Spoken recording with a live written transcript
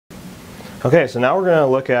Okay, so now we're going to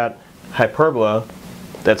look at hyperbola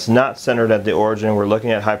that's not centered at the origin. We're looking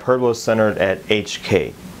at hyperbola centered at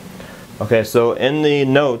HK. Okay, so in the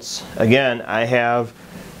notes, again, I have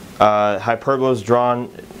hyperbolas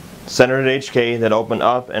drawn centered at HK that open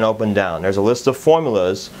up and open down. There's a list of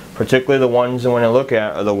formulas, particularly the ones I want to look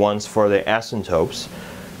at are the ones for the asymptotes.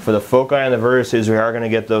 For the foci and the vertices, we are going to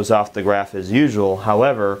get those off the graph as usual.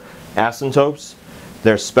 However, asymptotes,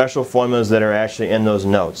 there's special formulas that are actually in those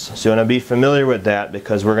notes. So you want to be familiar with that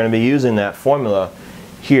because we're going to be using that formula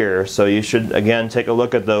here. So you should, again, take a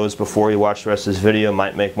look at those before you watch the rest of this video. It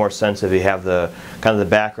might make more sense if you have the kind of the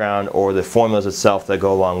background or the formulas itself that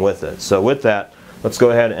go along with it. So with that, let's go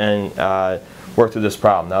ahead and work through this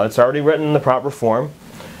problem. Now it's already written in the proper form.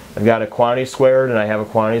 I've got a quantity squared and I have a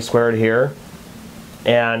quantity squared here.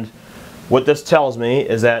 And what this tells me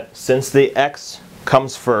is that since the x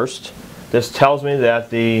comes first, this tells me that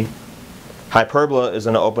the hyperbola is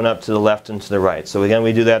going to open up to the left and to the right. So again,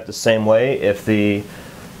 we do that the same way. If the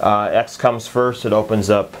x comes first, it opens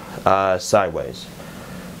up sideways.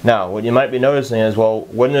 Now, what you might be noticing is, well,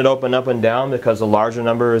 wouldn't it open up and down because the larger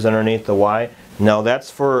number is underneath the y? No, that's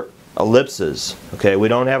for ellipses. Okay, we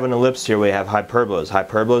don't have an ellipse here, we have hyperbolas.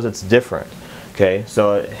 Hyperbolas, it's different. Okay,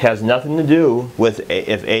 so it has nothing to do with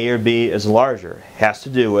if a or b is larger. It has to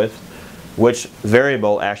do with which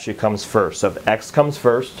variable actually comes first. So if x comes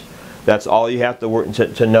first, that's all you have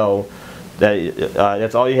to know.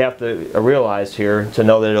 That's all you have to realize here to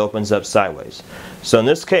know that it opens up sideways. So in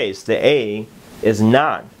this case, the a is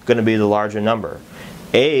not going to be the larger number.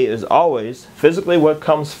 A is always physically what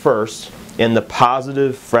comes first in the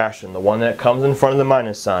positive fraction, the one that comes in front of the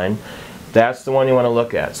minus sign. That's the one you want to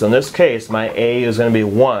look at. So in this case, my a is going to be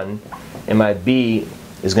 1 and my b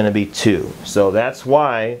is going to be 2. So that's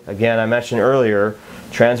why, again, I mentioned earlier,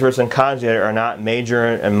 transverse and conjugate are not major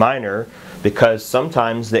and minor because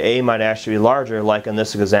sometimes the a might actually be larger, like in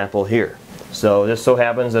this example here. So this so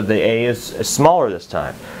happens that the a is smaller this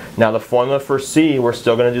time. Now the formula for c, we're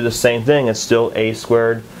still going to do the same thing. It's still a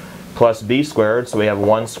squared plus b squared. So we have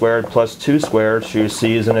 1 squared plus 2 squared. So your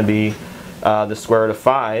c is going to be the square root of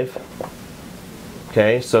 5.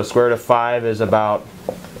 Okay, so square root of 5 is about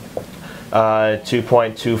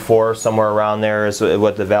 2.24, somewhere around there is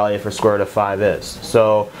what the value for square root of 5 is.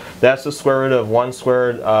 So that's the square root of 1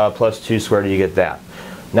 squared plus 2 squared, you get that.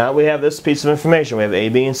 Now that we have this piece of information, we have a,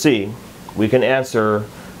 b, and c, we can answer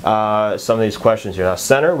some of these questions here. Now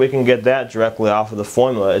center, we can get that directly off of the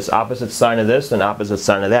formula. It's opposite sign of this and opposite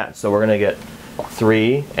sign of that. So we're going to get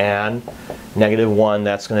 3 and -1,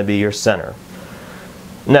 that's going to be your center.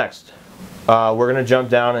 Next, we're going to jump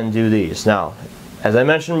down and do these. Now, as I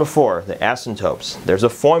mentioned before, the asymptotes. There's a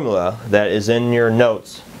formula that is in your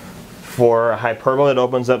notes for a hyperbola that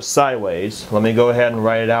opens up sideways. Let me go ahead and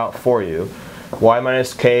write it out for you. Y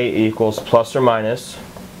minus k equals plus or minus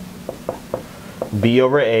b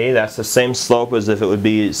over a. That's the same slope as if it would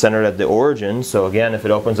be centered at the origin. So again, if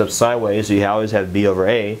it opens up sideways, you always have b over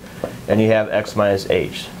a, and you have x minus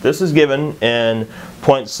h. This is given in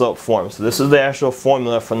point slope form. So this is the actual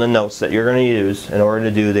formula from the notes that you're going to use in order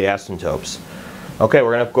to do the asymptotes. Okay,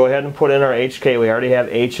 we're going to go ahead and put in our hk. We already have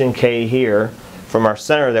h and k here from our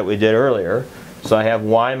center that we did earlier. So I have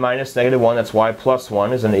y minus -1, that's y plus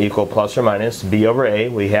 1 is going to equal plus or minus b over a.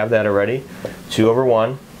 We have that already, 2 over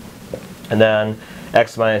 1. And then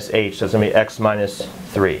x minus h, that's going to be x minus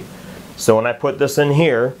 3. So when I put this in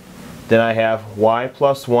here, then I have y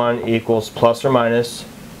plus 1 equals plus or minus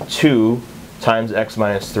 2 times x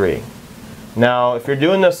minus 3. Now, if you're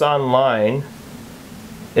doing this online,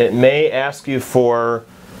 it may ask you for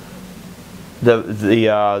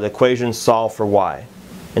the equation solved for y.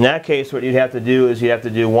 In that case, what you'd have to do is you have to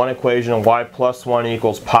do one equation of y plus 1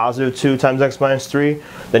 equals positive 2 times x minus 3.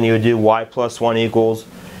 Then you would do y plus 1 equals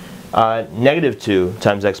negative 2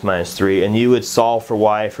 times x minus 3, and you would solve for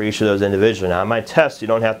y for each of those individually. Now, on my test, you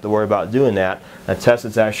don't have to worry about doing that. On a test,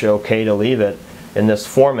 it's actually okay to leave it in this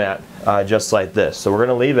format, just like this. So we're going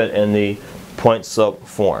to leave it in the point slope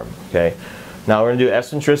form. Okay. Now we're going to do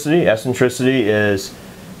eccentricity. Eccentricity is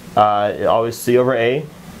always c over a.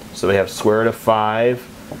 So we have square root of 5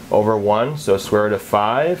 over 1. So square root of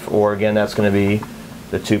 5, or again, that's going to be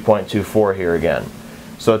the 2.24 here again.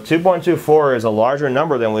 So 2.24 is a larger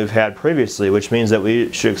number than we've had previously, which means that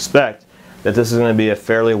we should expect that this is going to be a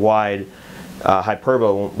fairly wide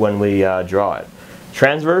hyperbola when we draw it.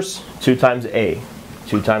 Transverse, 2 times a.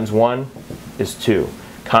 2 times 1 is 2.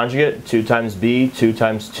 Conjugate, 2 times b, 2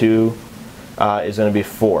 times 2 is going to be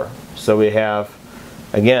 4. So we have,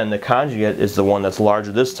 again, the conjugate is the one that's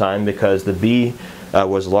larger this time because the b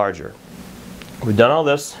was larger. We've done all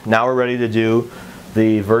this. Now we're ready to do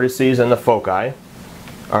the vertices and the foci.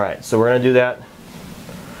 Alright, so we're going to do that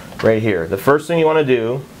right here. The first thing you want to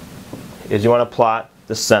do is you want to plot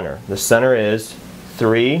the center. The center is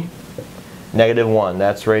 3, -1.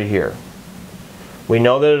 That's right here. We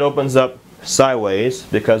know that it opens up sideways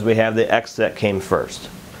because we have the X that came first.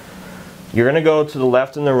 You're going to go to the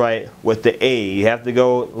left and the right with the A. You have to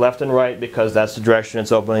go left and right because that's the direction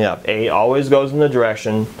it's opening up. A always goes in the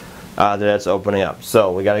direction that it's opening up.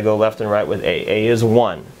 So we got to go left and right with A. A is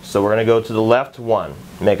 1. So we're going to go to the left 1,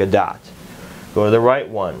 make a dot. Go to the right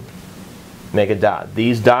 1, make a dot.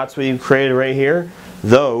 These dots we've created right here,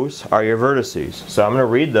 those are your vertices. So I'm going to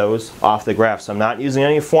read those off the graph. So I'm not using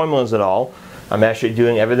any formulas at all. I'm actually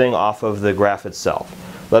doing everything off of the graph itself.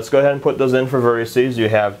 Let's go ahead and put those in for vertices. You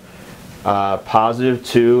have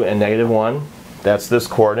 +2 and -1. That's this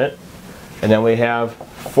coordinate. And then we have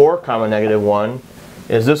 4, -1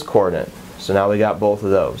 is this coordinate. So now we got both of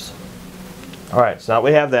those. Alright, so now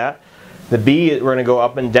we have that. The B, we're going to go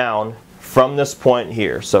up and down from this point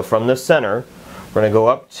here. So from the center, we're going to go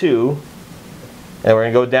up 2 and we're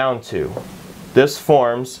going to go down 2. This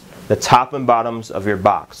forms the top and bottoms of your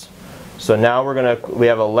box. So now we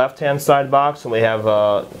have a left-hand side box and we have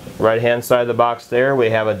a right-hand side of the box there. We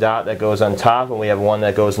have a dot that goes on top and we have one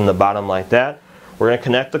that goes in the bottom like that. We're going to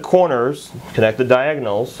connect the corners, connect the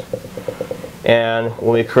diagonals, and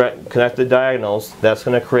when we connect the diagonals, that's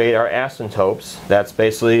going to create our asymptotes. That's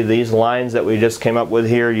basically these lines that we just came up with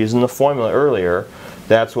here using the formula earlier.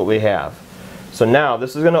 That's what we have. So now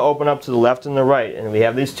this is going to open up to the left and the right, and we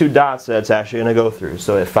have these 2 dots that it's actually going to go through.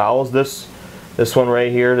 So it follows this one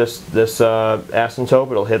right here, this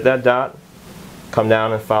asymptote. It'll hit that dot, come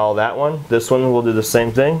down and follow that one. This one will do the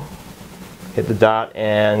same thing. Hit the dot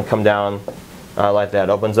and come down like that.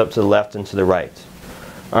 It opens up to the left and to the right.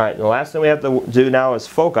 Alright, the last thing we have to do now is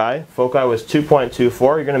foci. Foci was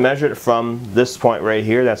 2.24. You're going to measure it from this point right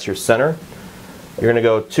here. That's your center. You're going to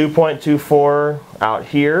go 2.24 out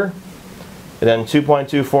here. And then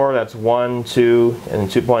 2.24, that's 1, 2, and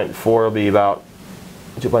 2.4 will be about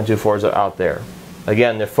 2.24 is out there.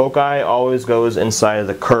 Again, the foci always goes inside of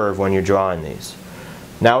the curve when you're drawing these.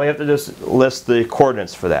 Now we have to just list the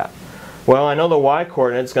coordinates for that. Well, I know the y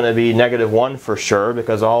coordinate is going to be -1 for sure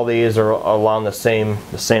because all these are along the same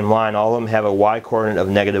line. All of them have a y coordinate of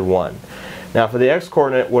 -1. Now for the x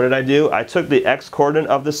coordinate, what did I do? I took the x coordinate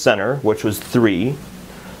of the center, which was 3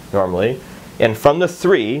 normally, and from the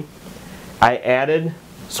 3 I added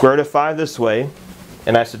square root of 5 this way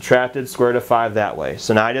and I subtracted square root of 5 that way.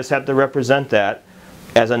 So now I just have to represent that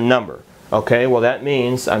as a number. Okay, well that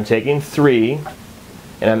means I'm taking 3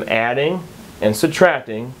 and I'm adding and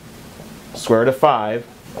subtracting square root of 5,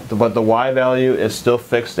 but the y value is still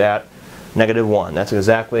fixed at -1. That's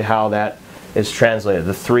exactly how that is translated.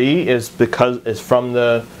 The 3 is from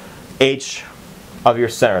the h of your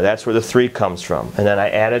center. That's where the 3 comes from. And then I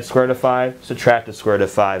added square root of 5, subtracted square root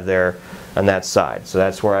of 5 there on that side. So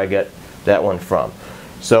that's where I get that one from.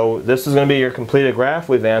 So this is going to be your completed graph.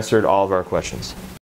 We've answered all of our questions.